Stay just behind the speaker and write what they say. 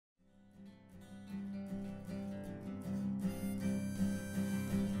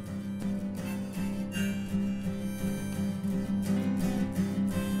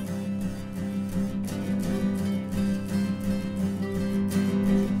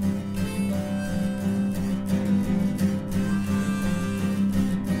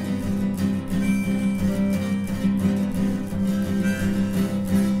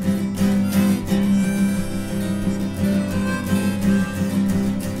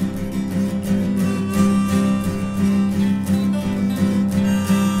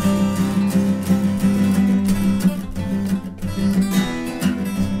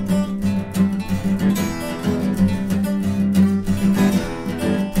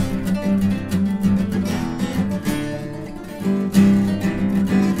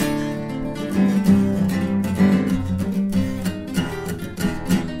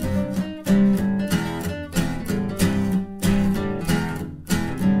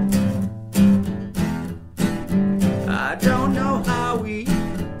don't know how we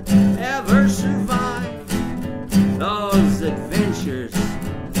ever survived those adventures.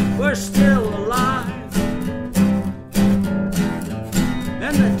 We're still alive.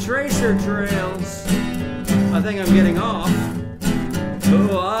 And the tracer trails, I think I'm getting off.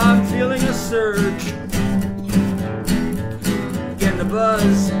 Oh, I'm feeling a surge, getting a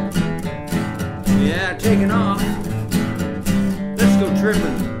buzz. Yeah, taking off. Let's go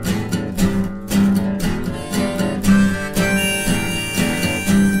tripping.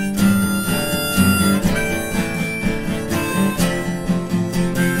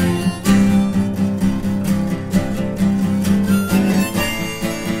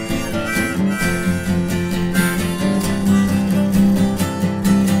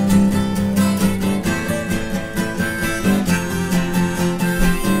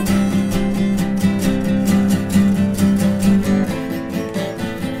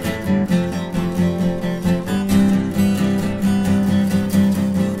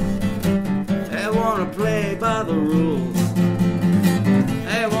 Play by the rules.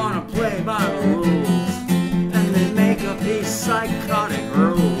 They wanna play by the rules, and they make up these psychotic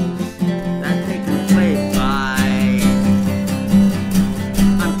rules that they can play by.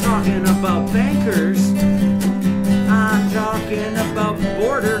 I'm talking about bankers. I'm talking about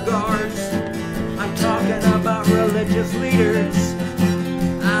border guards. I'm talking about religious leaders.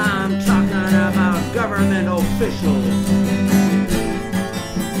 I'm talking about government officials.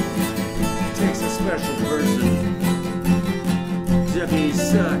 Special person to be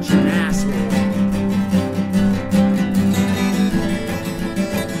such an asshole.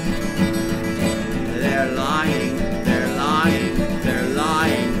 They're lying, they're lying, they're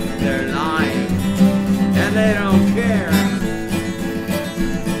lying, they're lying, and they don't care.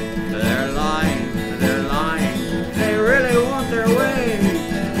 They're lying, they really want their way,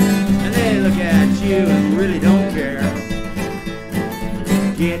 and they look at you and really don't care.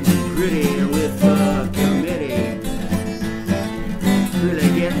 Getting gritty with the committee, really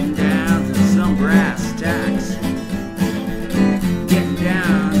getting down to some brass tacks, getting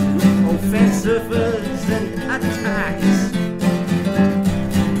down to offensives and attacks.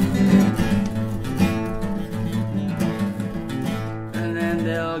 And then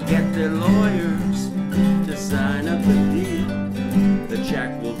they'll get their lawyers to sign up a deal. The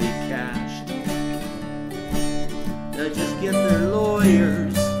check will be cashed. They'll just get their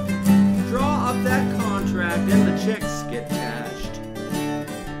lawyers, draw up that contract, and the checks get cashed.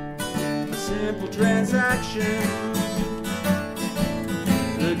 A simple transaction,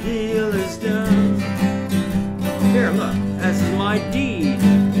 the deal is done. Here, look, this is my deed.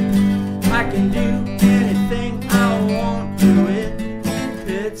 I can do anything I want to it.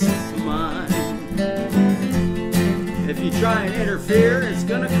 It's mine. If you try and interfere, it's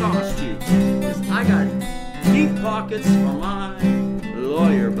gonna cost you. 'Cause I got deep pockets for my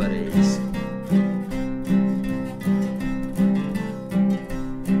lawyer buddies.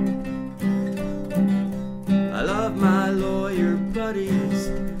 I love my lawyer buddies.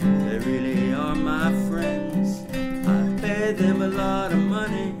 They really are my friends. I pay them a lot of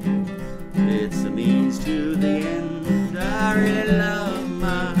money. It's a means to the end. I really love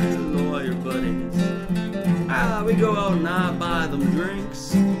my lawyer buddies. We go out and I buy them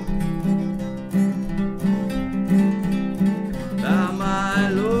drinks. My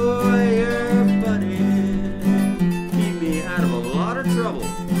lawyer buddies keep me out of a lot of trouble,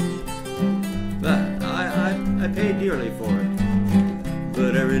 but I pay dearly for it.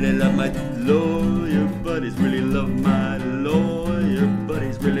 But I really love my lawyer buddies, really love my lawyer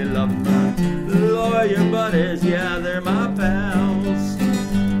buddies, really love my lawyer buddies. Yeah, they're my pals,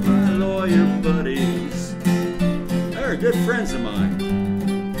 my lawyer buddies. They're good friends of mine.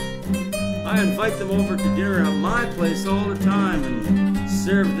 I invite them over to dinner at my place all the time and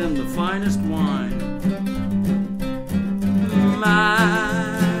serve them the finest wine.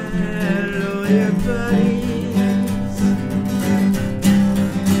 My